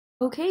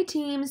Okay,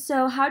 team,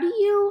 so how do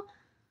you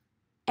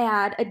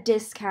add a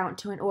discount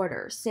to an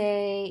order?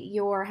 Say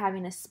you're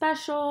having a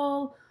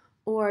special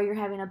or you're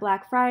having a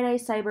Black Friday,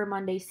 Cyber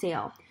Monday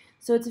sale.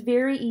 So it's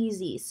very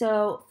easy.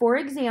 So, for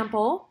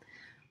example,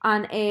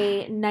 on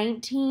a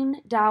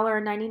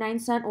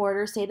 $19.99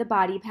 order, say the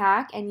body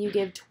pack, and you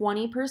give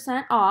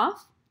 20%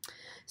 off,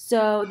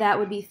 so that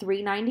would be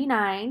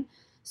 $3.99.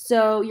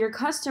 So your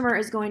customer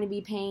is going to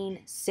be paying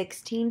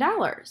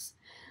 $16.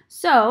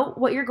 So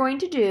what you're going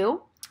to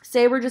do,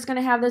 say we're just going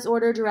to have this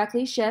order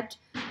directly shipped,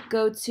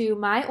 go to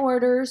My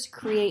Orders,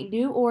 create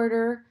new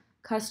order,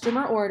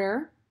 customer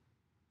order.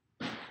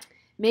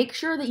 Make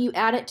sure that you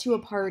add it to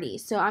a party.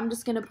 So I'm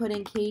just going to put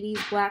in Katie's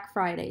Black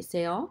Friday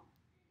sale.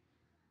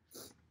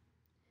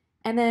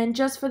 And then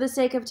just for the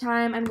sake of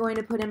time, I'm going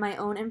to put in my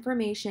own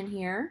information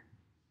here.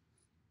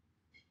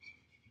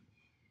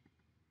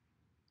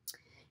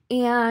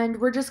 And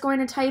we're just going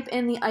to type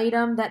in the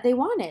item that they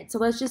wanted. So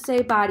let's just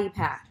say body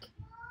pack.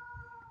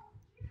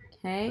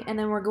 Okay, and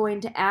then we're going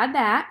to add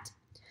that.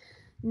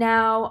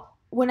 Now,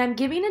 when I'm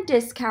giving a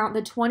discount,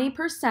 the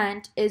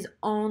 20% is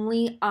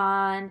only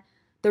on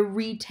the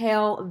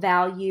retail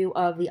value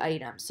of the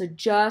item. So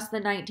just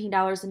the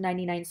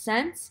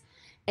 $19.99.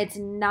 It's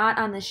not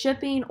on the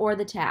shipping or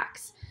the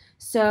tax.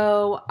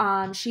 So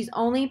she's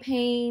only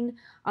paying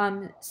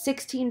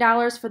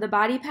 $16 for the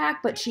body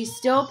pack, but she's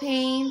still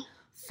paying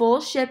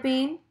full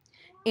shipping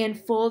and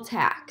full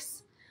tax.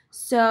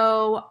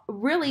 So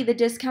really the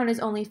discount is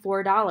only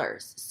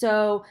 $4.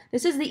 So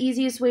this is the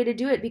easiest way to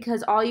do it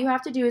because all you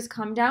have to do is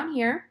come down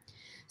here.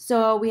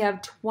 So we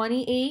have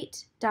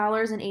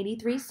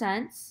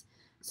 $28.83.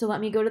 So let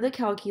me go to the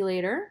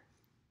calculator.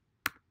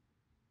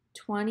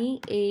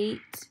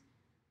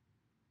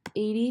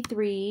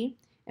 28.83,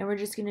 and we're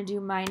just going to do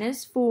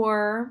minus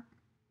 4,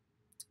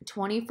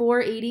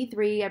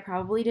 24.83. I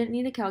probably didn't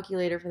need a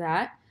calculator for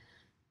that.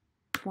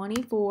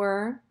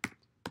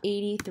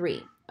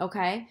 24.83,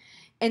 okay?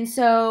 And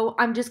so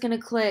I'm just going to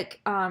click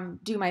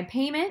do my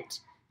payment,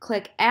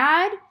 click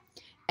add,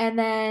 and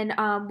then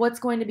what's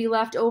going to be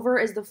left over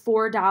is the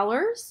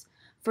 $4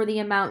 for the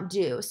amount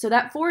due. So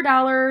that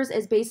 $4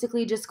 is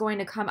basically just going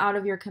to come out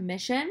of your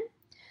commission.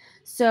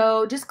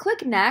 So just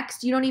click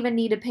next. You don't even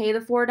need to pay the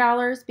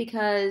 $4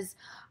 because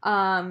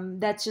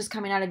that's just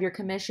coming out of your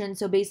commission.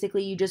 So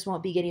basically you just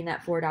won't be getting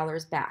that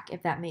 $4 back,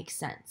 if that makes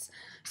sense.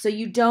 So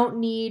you don't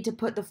need to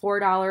put the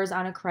 $4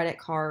 on a credit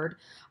card.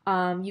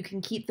 You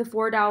can keep the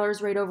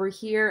 $4 right over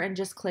here and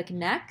just click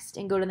next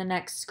and go to the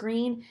next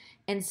screen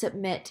and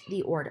submit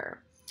the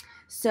order.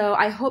 So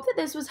I hope that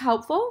this was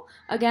helpful.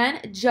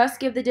 Again, just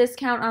give the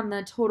discount on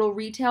the total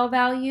retail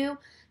value.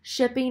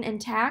 Shipping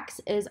and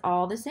tax is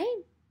all the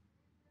same.